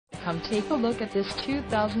Come take a look at this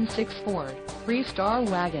 2006 Ford Freestar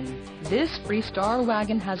Wagon. This Freestar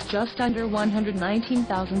Wagon has just under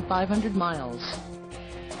 119,500 miles.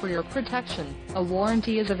 For your protection, a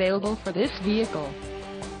warranty is available for this vehicle.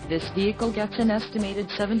 This vehicle gets an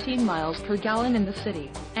estimated 17 miles per gallon in the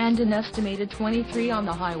city, and an estimated 23 on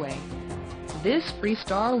the highway. This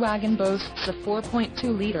Freestar Wagon boasts a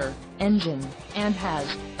 4.2-liter engine, and has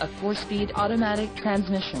a 4-speed automatic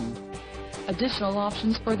transmission. Additional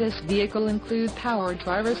options for this vehicle include power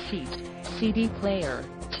driver's seat, CD player,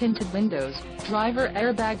 tinted windows, driver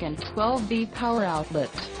airbag and 12V power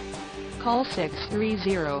outlets. Call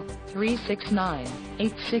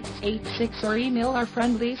 630-369-8686 or email our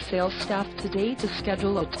friendly sales staff today to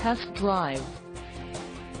schedule a test drive.